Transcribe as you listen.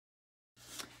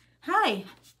Hi,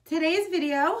 today's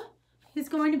video is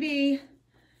going to be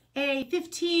a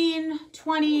 15,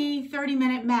 20, 30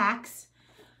 minute max,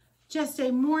 just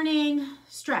a morning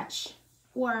stretch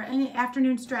or an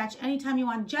afternoon stretch, anytime you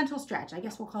want, gentle stretch. I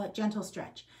guess we'll call it gentle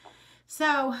stretch.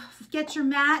 So get your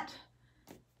mat.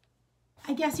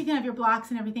 I guess you can have your blocks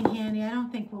and everything handy. I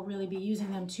don't think we'll really be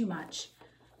using them too much.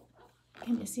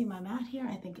 Can you see my mat here?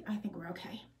 I think we're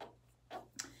okay.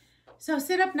 So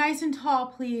sit up nice and tall,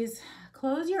 please.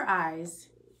 Close your eyes.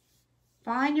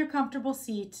 Find your comfortable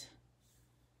seat.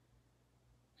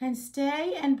 And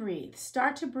stay and breathe.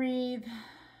 Start to breathe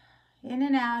in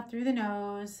and out through the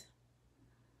nose.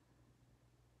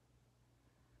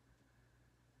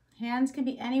 Hands can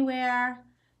be anywhere.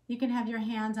 You can have your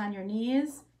hands on your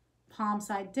knees, palm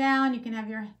side down. You can have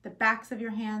the backs of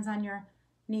your hands on your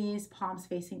knees, palms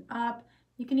facing up.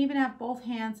 You can even have both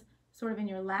hands sort of in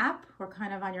your lap or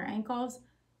kind of on your ankles.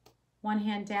 One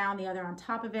hand down, the other on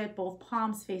top of it, both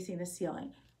palms facing the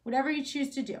ceiling. Whatever you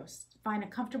choose to do, find a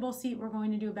comfortable seat. We're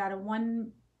going to do about a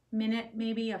 1 minute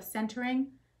maybe of centering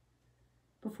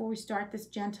before we start this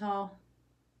gentle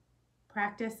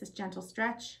practice, this gentle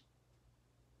stretch.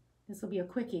 This will be a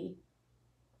quickie.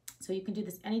 So you can do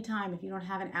this anytime if you don't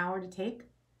have an hour to take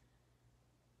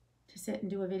to sit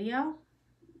and do a video.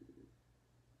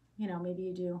 You know, maybe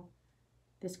you do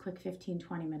this quick 15,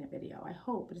 20 minute video. I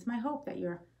hope, it is my hope that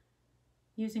you're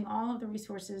using all of the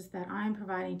resources that I'm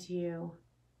providing to you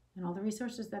and all the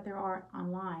resources that there are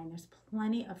online. There's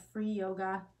plenty of free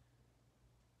yoga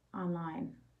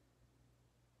online.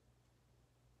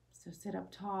 So sit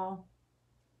up tall.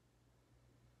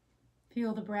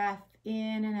 Feel the breath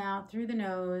in and out through the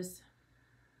nose.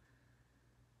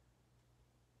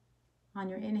 On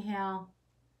your inhale,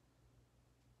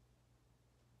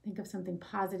 think of something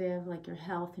positive like your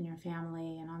health and your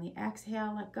family. And on the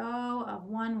exhale, let go of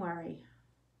one worry,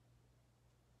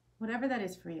 whatever that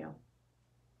is for you.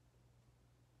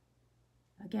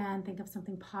 Again, think of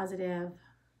something positive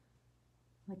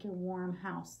like your warm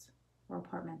house or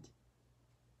apartment.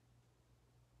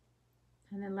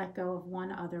 And then let go of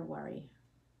one other worry.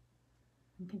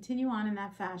 And continue on in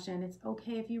that fashion. It's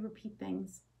okay if you repeat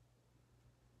things.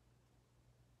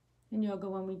 In yoga,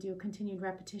 when we do continued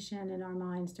repetition in our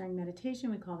minds during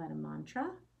meditation, we call that a mantra.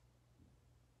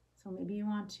 So maybe you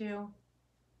want to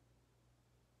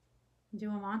do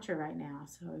a mantra right now.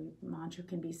 So mantra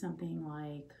can be something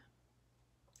like,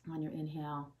 on your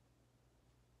inhale,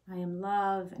 I am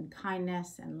love and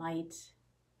kindness and light.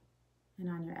 And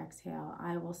on your exhale,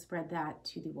 I will spread that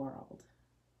to the world.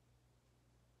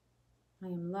 I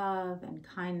am love and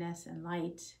kindness and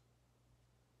light.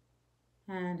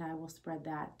 And I will spread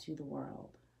that to the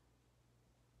world.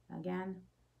 Again,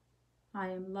 I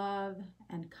am love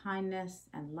and kindness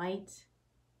and light.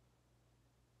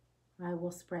 I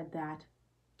will spread that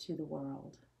to the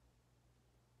world.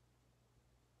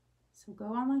 So go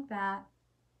on like that.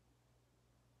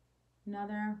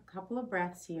 Another couple of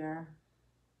breaths here.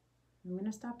 I'm going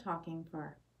to stop talking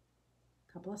for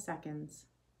a couple of seconds.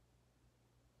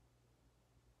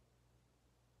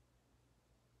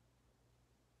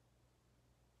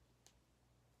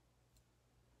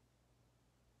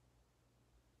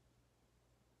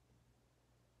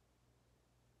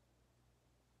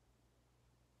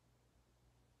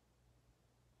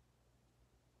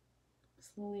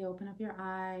 Slowly open up your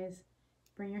eyes.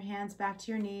 Bring your hands back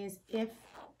to your knees. If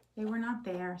they were not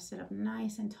there, sit up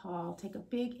nice and tall. Take a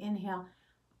big inhale.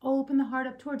 Open the heart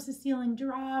up towards the ceiling.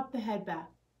 Drop the head back.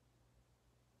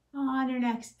 On your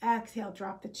next exhale,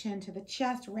 drop the chin to the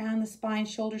chest, round the spine,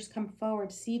 shoulders come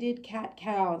forward. Seated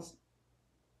cat-cows.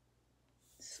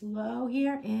 Slow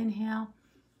here. Inhale.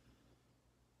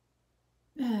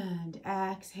 And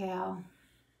exhale.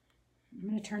 I'm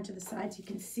going to turn to the side so you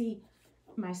can see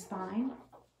my spine.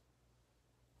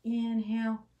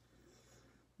 Inhale.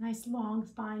 Nice long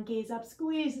spine, gaze up,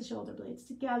 squeeze the shoulder blades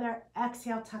together.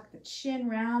 Exhale, tuck the chin,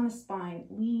 round the spine,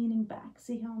 leaning back.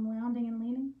 See how I'm rounding and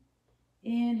leaning?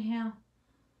 Inhale.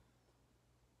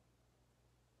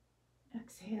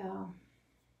 Exhale.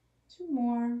 2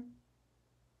 more.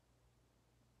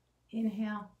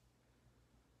 Inhale.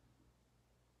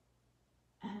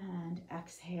 And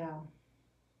exhale.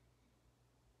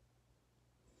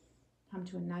 Come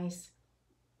to a nice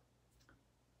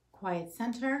quiet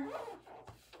center.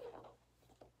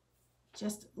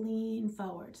 Just lean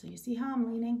forward. So you see how I'm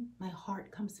leaning? My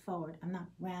heart comes forward. I'm not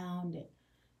rounded,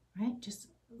 right? Just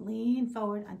lean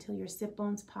forward until your sit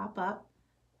bones pop up.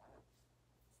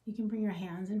 You can bring your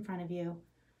hands in front of you.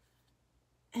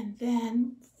 And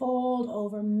then fold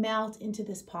over, melt into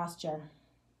this posture.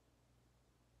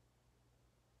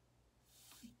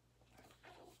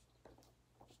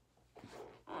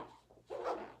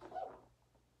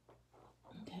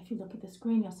 if you look at the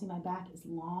screen, you'll see my back is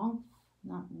long,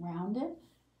 not rounded.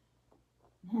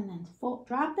 And then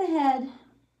drop the head.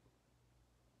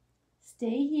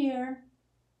 Stay here.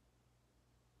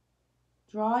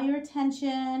 Draw your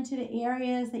attention to the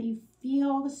areas that you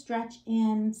feel the stretch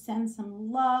in. Send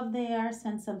some love there.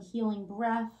 Send some healing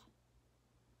breath.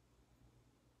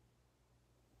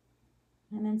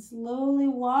 And then slowly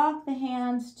walk the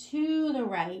hands to the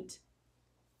right.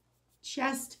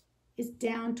 Chest is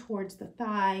down towards the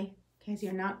thigh. Okay, so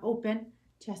you're not open.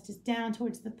 Chest is down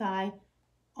towards the thigh.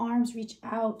 Arms reach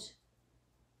out.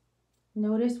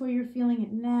 Notice where you're feeling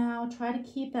it now. Try to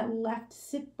keep that left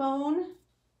sit bone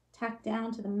tacked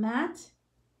down to the mat.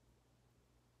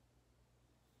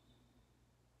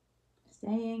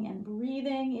 Staying and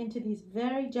breathing into these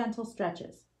very gentle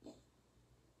stretches.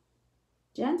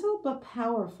 Gentle but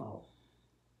powerful.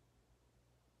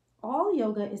 All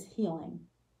yoga is healing.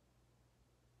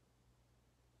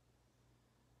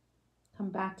 Come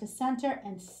back to center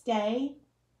and stay.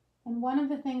 And one of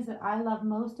the things that I love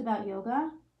most about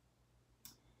yoga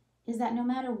is that no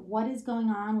matter what is going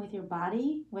on with your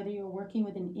body, whether you're working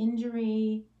with an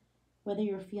injury, whether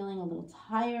you're feeling a little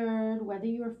tired, whether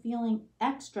you're feeling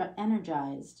extra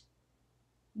energized,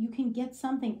 you can get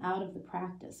something out of the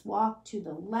practice. Walk to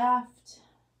the left.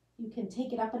 You can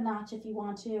take it up a notch if you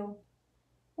want to,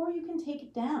 or you can take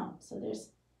it down. So there's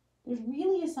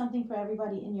really is something for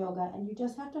everybody in yoga, and you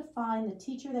just have to find the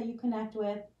teacher that you connect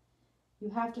with. You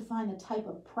have to find the type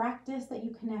of practice that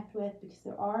you connect with, because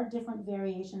there are different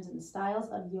variations in the styles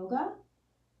of yoga.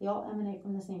 They all emanate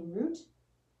from the same root.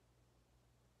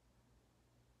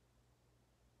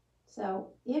 So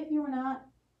if you're not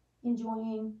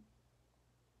enjoying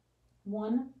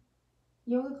one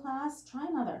yoga class, try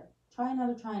another. Try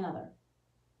another, try another.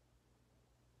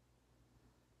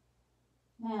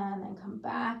 And then come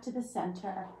back to the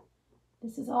center.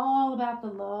 This is all about the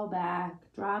low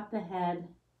back. Drop the head.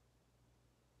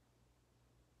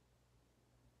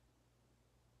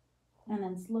 And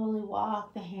then slowly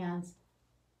walk the hands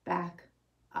back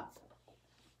up.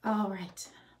 All right.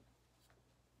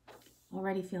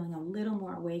 Already feeling a little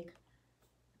more awake,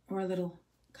 or a little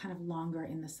kind of longer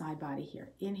in the side body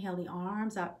here. Inhale the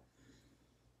arms up.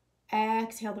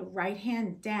 Exhale the right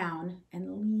hand down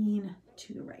and lean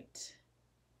to the right.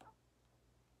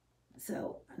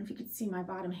 So I don't know if you can see my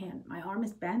bottom hand. My arm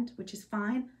is bent, which is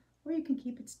fine, or you can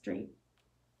keep it straight,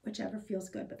 whichever feels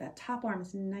good, but that top arm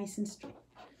is nice and straight.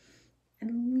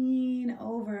 And lean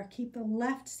over. Keep the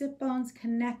left sit bones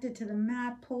connected to the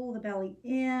mat. Pull the belly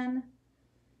in.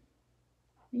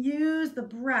 Use the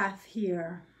breath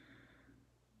here.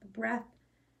 The breath,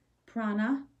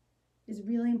 prana, is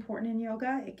really important in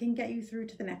yoga. It can get you through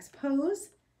to the next pose.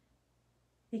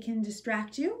 It can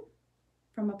distract you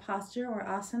from a posture or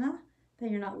asana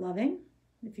that you're not loving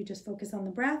if you just focus on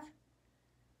the breath.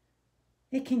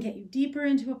 It can get you deeper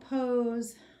into a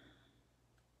pose.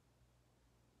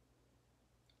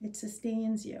 It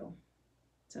sustains you.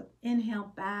 So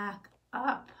inhale back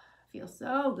up. Feels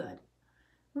so good.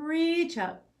 Reach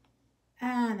up.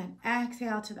 And then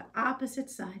exhale to the opposite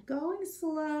side. Going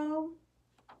slow.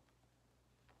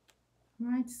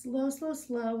 All right, slow, slow,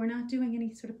 slow. We're not doing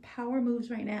any sort of power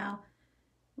moves right now.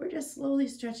 We're just slowly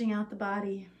stretching out the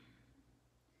body.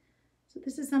 So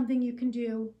this is something you can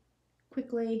do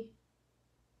quickly.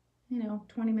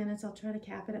 20 minutes. I'll try to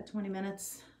cap it at 20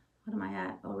 minutes. What am I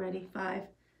at already? 5,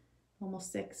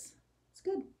 almost 6. It's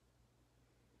good.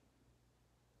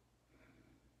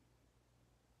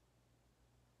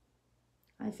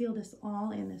 I feel this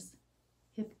all in this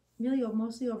hip, really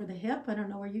mostly over the hip. I don't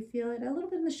know where you feel it. A little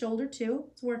bit in the shoulder too.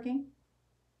 It's working.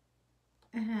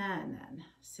 And then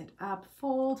sit up,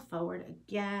 fold forward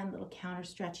again, little counter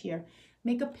stretch here.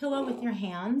 Make a pillow with your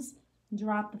hands.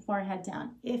 Drop the forehead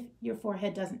down. If your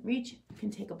forehead doesn't reach, you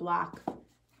can take a block.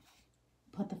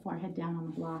 Put the forehead down on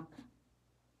the block.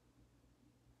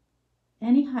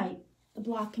 Any height. The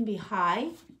block can be high,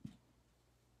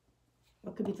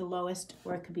 or it could be the lowest,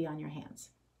 or it could be on your hands.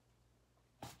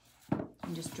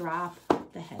 And just drop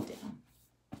the head down.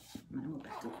 I'm going to move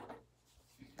back a little bit.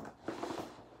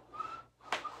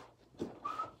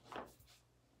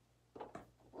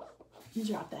 And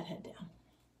drop that head down.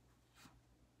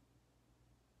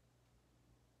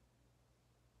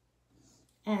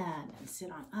 And then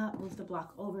sit on up. Move the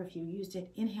block over if you used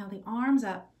it. Inhale the arms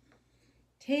up.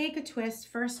 Take a twist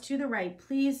first to the right.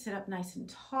 Please sit up nice and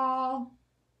tall.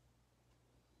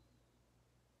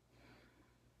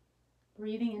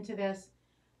 Breathing into this.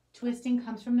 Twisting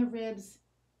comes from the ribs.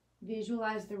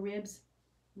 Visualize the ribs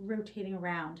rotating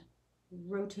around.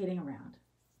 Rotating around.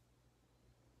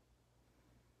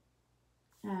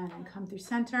 And then come through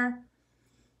center.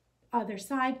 Other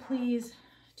side, please.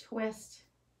 Twist.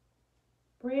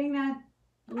 Bring that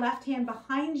left hand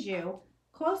behind you,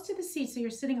 close to the seat so you're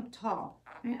sitting up tall.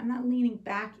 Right? I'm not leaning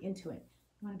back into it.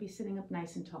 You want to be sitting up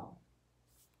nice and tall.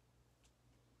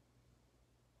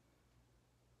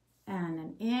 And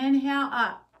then inhale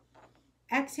up.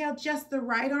 Exhale, just the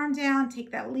right arm down.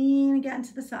 Take that lean again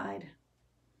to the side.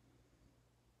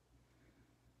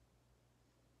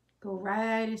 Go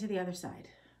right into the other side.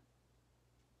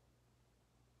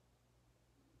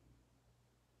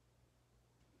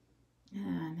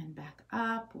 And then back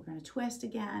up. We're going to twist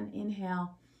again.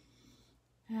 Inhale.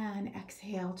 And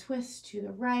exhale, twist to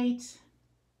the right.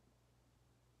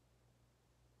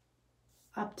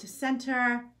 Up to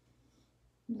center.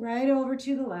 Right over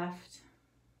to the left.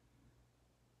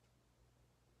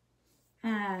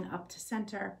 And up to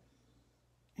center.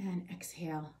 And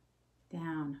exhale,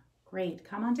 down. Great.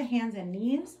 Come onto hands and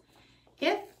knees.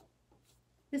 If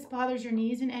this bothers your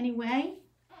knees in any way,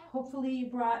 hopefully you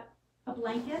brought a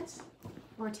blanket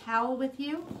or a towel with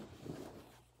you.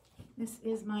 This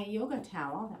is my yoga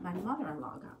towel that my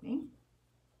mother-in-law got me.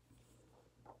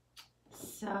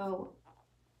 So,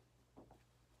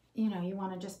 you know, you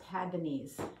want to just pad the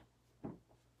knees.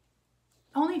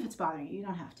 Only if it's bothering you. You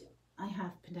don't have to. I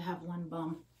happen to have one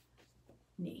bum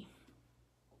knee.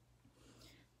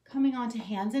 Coming on to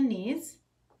hands and knees.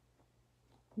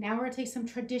 Now we're going to take some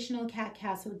traditional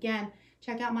cat-cow. So again,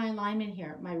 check out my alignment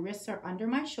here. My wrists are under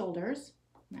my shoulders,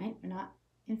 right? They're not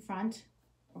in front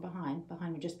or behind.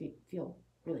 Behind would just feel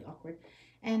really awkward.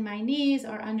 And my knees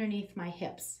are underneath my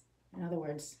hips. In other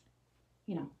words,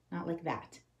 you know, not like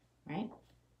that, right?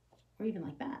 Or even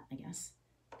like that, I guess.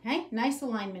 Okay, nice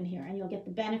alignment here, and you'll get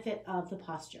the benefit of the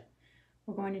posture.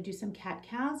 We're going to do some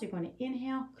cat-cows. You're going to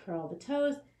inhale, curl the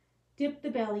toes, dip the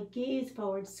belly, gaze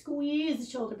forward, squeeze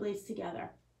the shoulder blades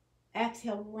together.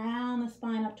 Exhale, round the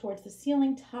spine up towards the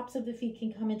ceiling. Tops of the feet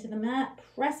can come into the mat.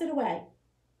 Press it away.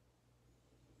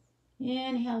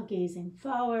 Inhale, gazing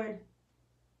forward.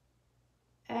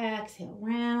 Exhale,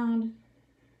 round.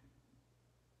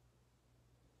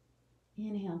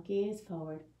 Inhale, gaze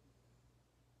forward.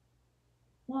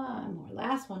 One more,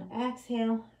 last one.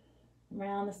 Exhale,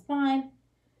 round the spine.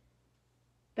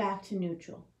 Back to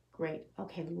neutral. Great.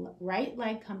 Okay, right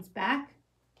leg comes back.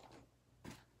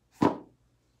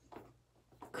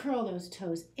 Curl those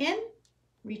toes in.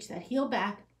 Reach that heel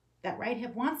back. That right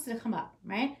hip wants to come up,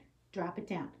 right? Drop it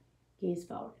down. Gaze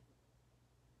forward.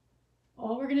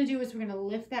 All we're going to do is we're going to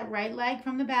lift that right leg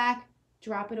from the back,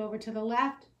 drop it over to the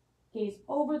left, gaze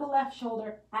over the left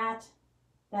shoulder at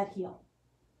that heel.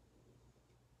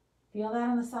 Feel that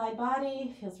on the side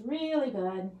body. Feels really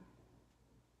good.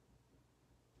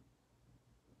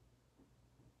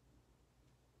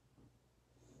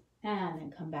 And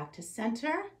then come back to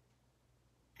center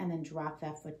and then drop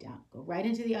that foot down. Go right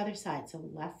into the other side. So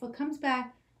left foot comes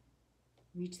back.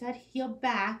 Reach that heel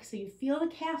back so you feel the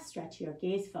calf stretch here.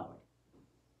 Gaze forward.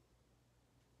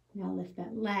 Now lift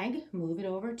that leg, move it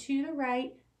over to the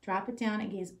right, drop it down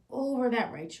and gaze over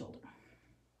that right shoulder.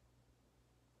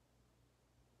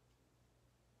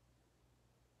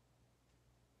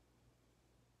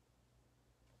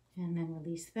 And then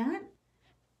release that.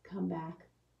 Come back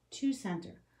to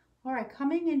center. All right,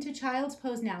 coming into child's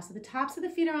pose now. So the tops of the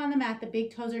feet are on the mat, the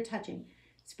big toes are touching.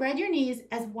 Spread your knees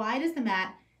as wide as the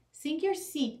mat. Sink your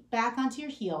seat back onto your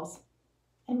heels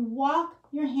and walk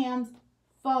your hands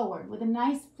forward with a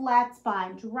nice flat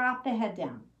spine. Drop the head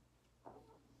down.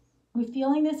 We're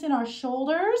feeling this in our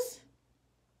shoulders,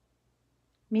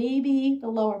 maybe the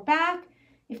lower back.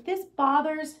 If this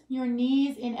bothers your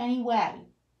knees in any way,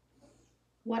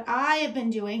 what I have been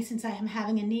doing since I am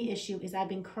having a knee issue is I've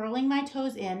been curling my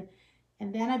toes in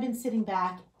and then I've been sitting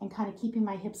back and kind of keeping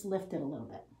my hips lifted a little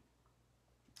bit.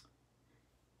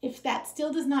 If that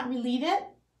still does not relieve it,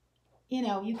 you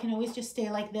know, you can always just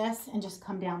stay like this and just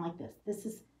come down like this. This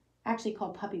is actually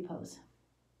called puppy pose.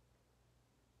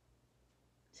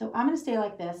 So I'm going to stay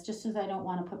like this just because I don't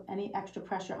want to put any extra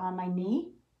pressure on my knee,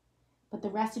 but the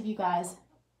rest of you guys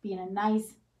be in a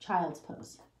nice child's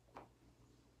pose.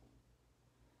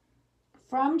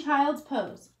 From child's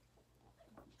pose,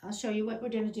 I'll show you what we're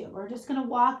going to do. We're just going to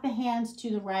walk the hands to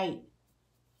the right,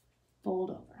 fold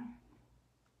over.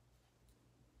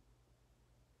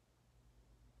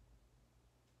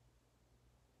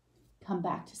 Come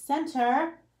back to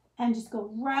center and just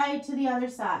go right to the other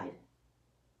side.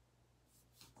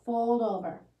 Fold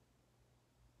over.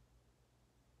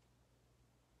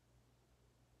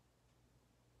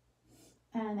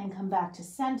 And then come back to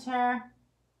center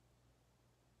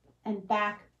and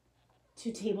back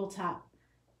to tabletop.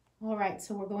 All right,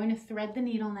 so we're going to thread the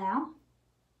needle now.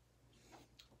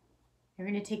 You're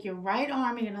going to take your right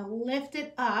arm, you're going to lift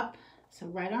it up. So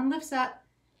right arm lifts up.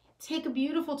 Take a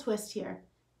beautiful twist here.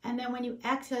 And then when you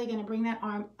exhale, you're going to bring that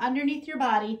arm underneath your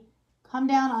body, come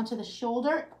down onto the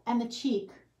shoulder and the cheek.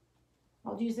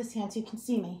 I'll use this hand so you can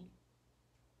see me.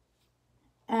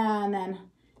 And then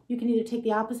you can either take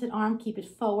the opposite arm, keep it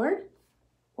forward,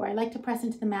 or I like to press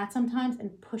into the mat sometimes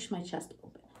and push my chest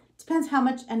open. It depends how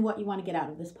much and what you want to get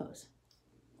out of this pose.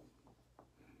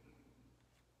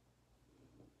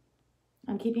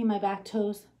 I'm keeping my back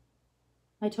toes,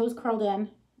 my toes curled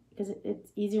in because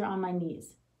it's easier on my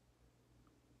knees.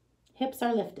 Hips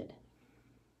are lifted.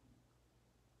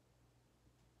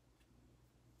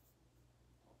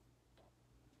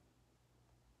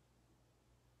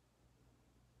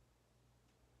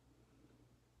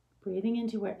 Breathing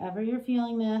into wherever you're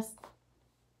feeling this.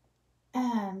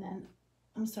 And then,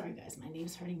 I'm sorry guys, my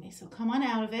knee's hurting me. So come on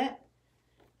out of it.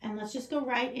 And let's just go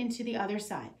right into the other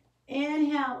side.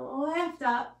 Inhale, lift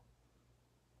up.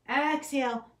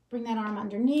 Exhale, bring that arm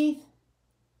underneath.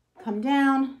 Come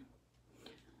down.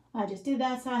 I just did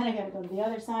that side. I gotta go to the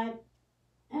other side.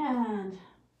 And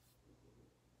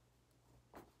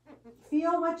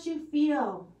feel what you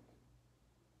feel.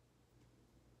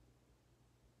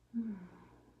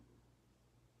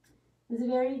 It's a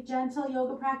very gentle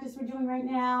yoga practice we're doing right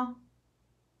now.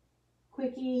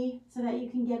 Quickie so that you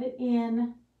can get it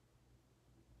in.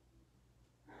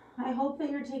 I hope that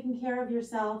you're taking care of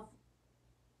yourself.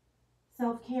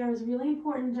 Self-care is really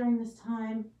important during this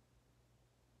time.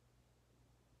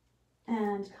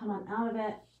 And come on out of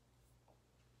it.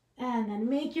 And then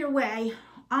make your way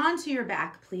onto your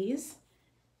back, please.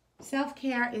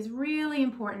 Self-care is really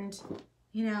important.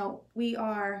 You know, we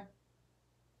are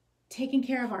taking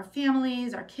care of our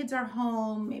families, our kids are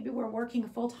home, maybe we're working a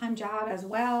full-time job as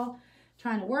well,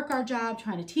 trying to work our job,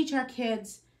 trying to teach our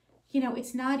kids. You know,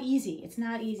 it's not easy. It's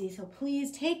not easy. So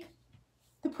please take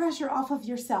the pressure off of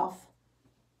yourself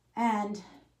and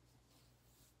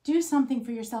do something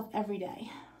for yourself every day.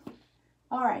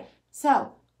 All right,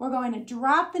 so we're going to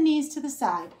drop the knees to the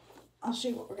side. I'll show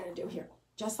you what we're going to do here,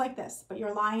 just like this, but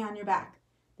you're lying on your back.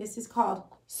 This is called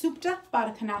Supta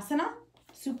Baddha Konasana.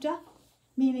 Supta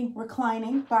meaning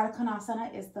reclining. Baddha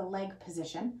Konasana is the leg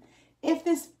position. If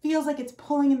this feels like it's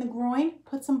pulling in the groin,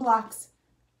 put some blocks.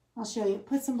 I'll show you.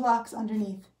 Put some blocks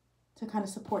underneath to kind of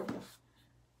support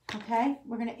you. Okay,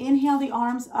 we're going to inhale the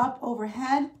arms up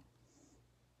overhead.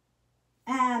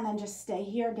 And then just stay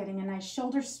here, getting a nice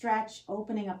shoulder stretch,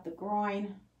 opening up the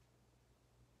groin.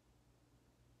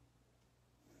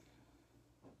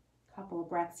 Couple of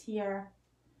breaths here.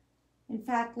 In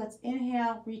fact, let's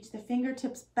inhale, reach the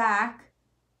fingertips back.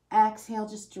 Exhale,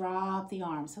 just drop the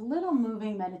arms. A little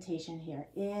moving meditation here.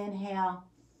 Inhale.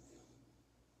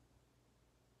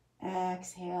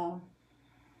 Exhale.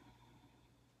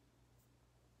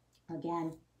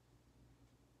 Again.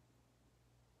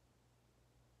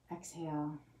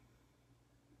 Exhale.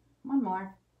 One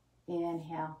more.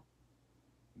 Inhale.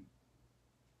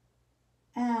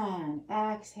 And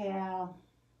exhale.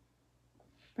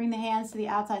 Bring the hands to the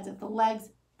outsides of the legs.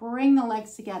 Bring the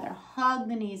legs together. Hug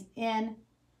the knees in.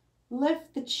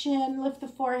 Lift the chin, lift the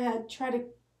forehead. Try to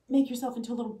make yourself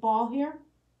into a little ball here.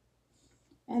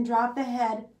 And drop the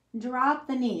head. Drop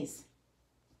the knees.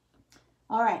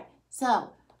 All right,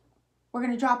 so we're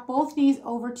going to drop both knees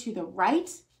over to the right.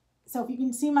 So if you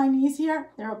can see my knees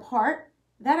here, they're apart.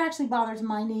 That actually bothers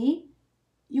my knee.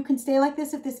 You can stay like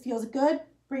this if this feels good.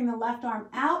 Bring the left arm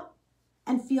out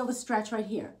and feel the stretch right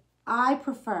here. I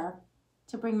prefer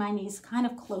to bring my knees kind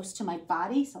of close to my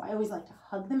body, so I always like to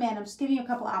hug them in. I'm just giving you a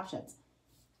couple options.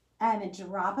 And then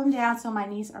drop them down so my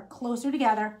knees are closer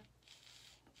together.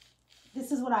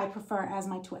 This is what I prefer as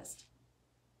my twist.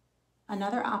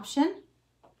 Another option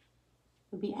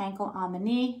would be ankle on the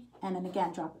knee, and then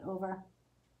again, drop it over.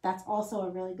 That's also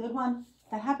a really good one.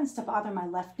 That happens to bother my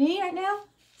left knee right now,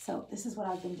 so this is what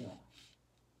I've been doing.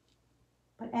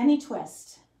 But any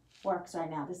twist works right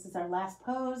now. This is our last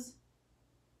pose.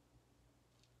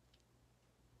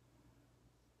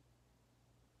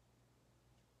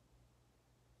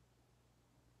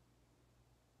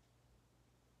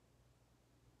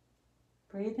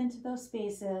 Breathe into those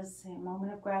spaces. Say a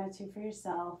moment of gratitude for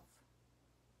yourself.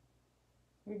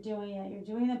 You're doing it. You're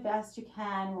doing the best you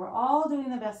can. We're all doing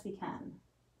the best we can.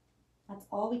 That's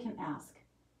all we can ask.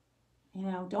 You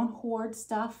know, don't hoard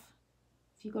stuff.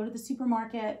 If you go to the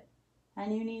supermarket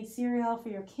and you need cereal for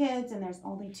your kids and there's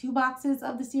only 2 boxes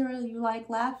of the cereal you like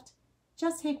left,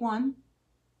 just take one.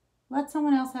 Let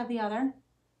someone else have the other.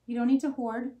 You don't need to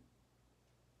hoard.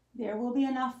 There will be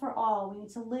enough for all. We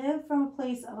need to live from a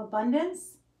place of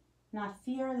abundance, not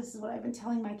fear. This is what I've been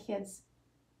telling my kids,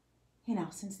 you know,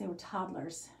 since they were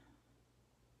toddlers.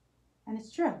 And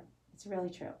it's true. It's really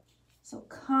true. So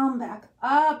come back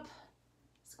up,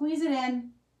 squeeze it in,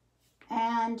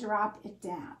 and drop it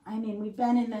down. I mean, we've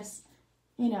been in this,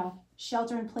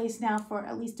 shelter in place now for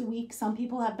at least a week. Some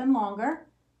people have been longer,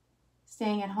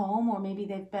 staying at home, or maybe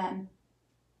they've been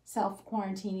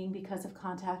self-quarantining because of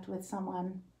contact with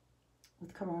someone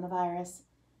with coronavirus.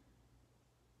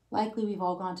 Likely we've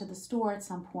all gone to the store at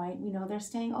some point. We know they're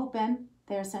staying open.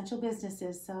 They're essential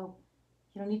businesses, so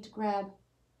you don't need to grab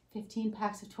 15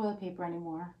 packs of toilet paper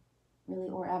anymore, really,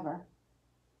 or ever.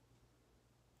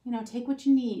 Take what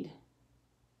you need.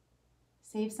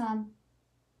 Save some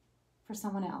for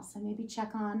someone else, and maybe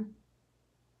check on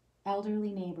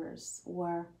elderly neighbors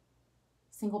or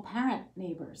single parent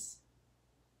neighbors,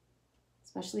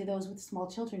 especially those with small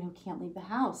children who can't leave the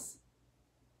house.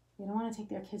 They don't want to take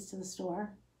their kids to the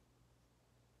store.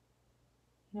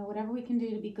 Whatever we can do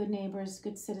to be good neighbors,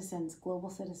 good citizens, global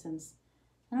citizens.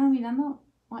 I don't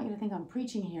want you to think I'm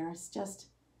preaching here. It's just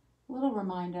a little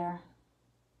reminder.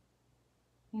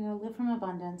 Live from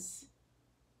abundance.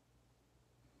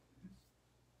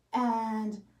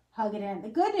 And hug it in. The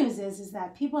good news is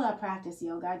that people that practice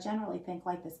yoga generally think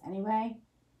like this anyway.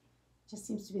 Just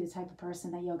seems to be the type of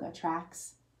person that yoga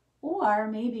attracts. Or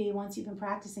maybe once you've been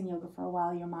practicing yoga for a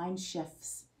while, your mind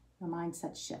shifts. Your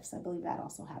mindset shifts. I believe that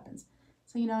also happens.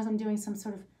 So as I'm doing some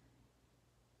sort of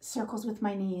circles with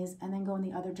my knees and then go in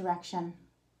the other direction.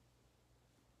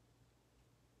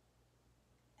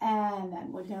 And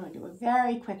then we're going to do a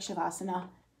very quick Shavasana.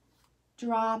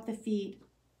 Drop the feet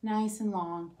nice and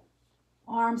long.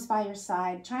 Arms by your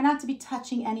side. Try not to be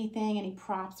touching anything, any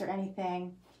props or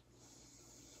anything.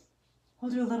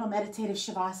 We'll do a little meditative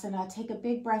Shavasana. Take a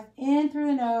big breath in through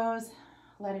the nose.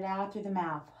 Let it out through the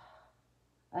mouth.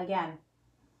 Again.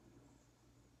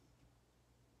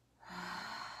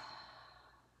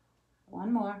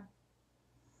 One more.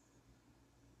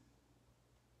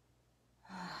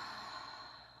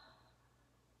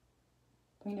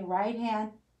 Bring the right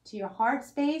hand to your heart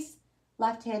space,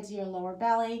 left hand to your lower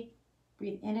belly.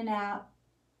 Breathe in and out.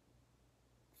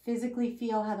 Physically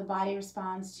feel how the body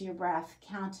responds to your breath.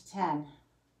 Count to 10.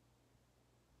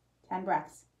 10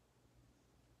 breaths.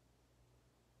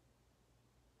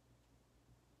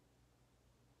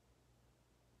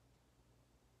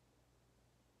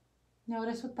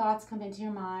 Notice what thoughts come into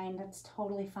your mind. That's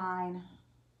totally fine.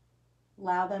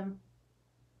 Allow them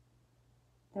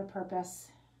their purpose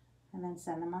and then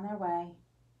send them on their way.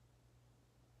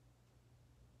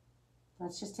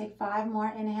 Let's just take 5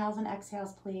 more inhales and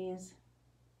exhales, please.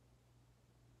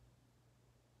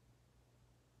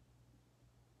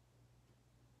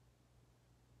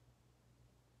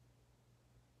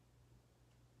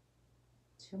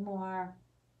 Two more.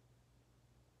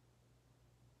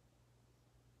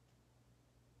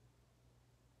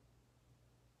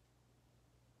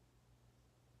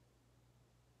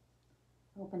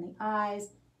 Open the eyes.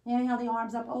 Inhale the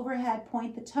arms up overhead.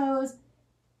 Point the toes.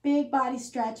 Big body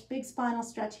stretch. Big spinal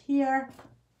stretch here.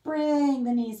 Bring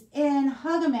the knees in.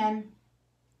 Hug them in.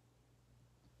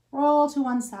 Roll to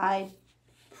one side.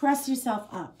 Press yourself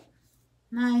up.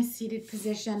 Nice seated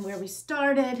position where we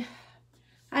started.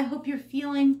 I hope you're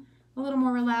feeling a little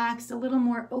more relaxed, a little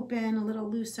more open, a little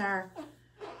looser.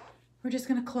 We're just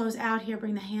going to close out here.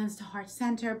 Bring the hands to heart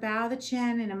center. Bow the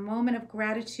chin in a moment of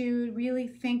gratitude. Really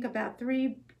think about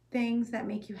 3 things that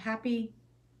make you happy.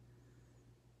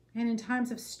 And in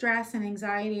times of stress and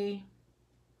anxiety,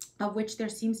 of which there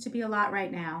seems to be a lot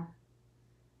right now,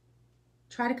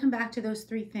 try to come back to those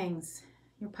 3 things.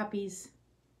 Your puppies,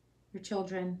 your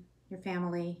children, your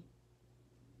family,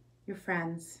 your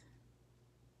friends.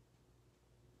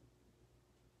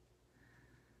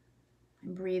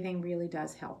 And breathing really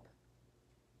does help.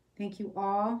 Thank you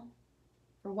all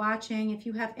for watching. If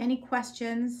you have any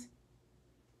questions,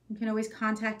 you can always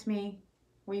contact me,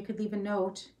 or you could leave a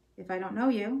note. If I don't know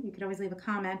you, you could always leave a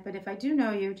comment, but if I do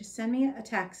know you, just send me a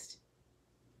text.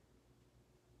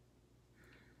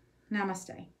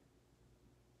 Namaste.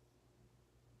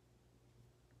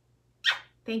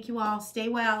 Thank you all. Stay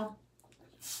well.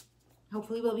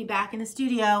 Hopefully we'll be back in the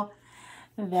studio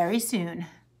very soon.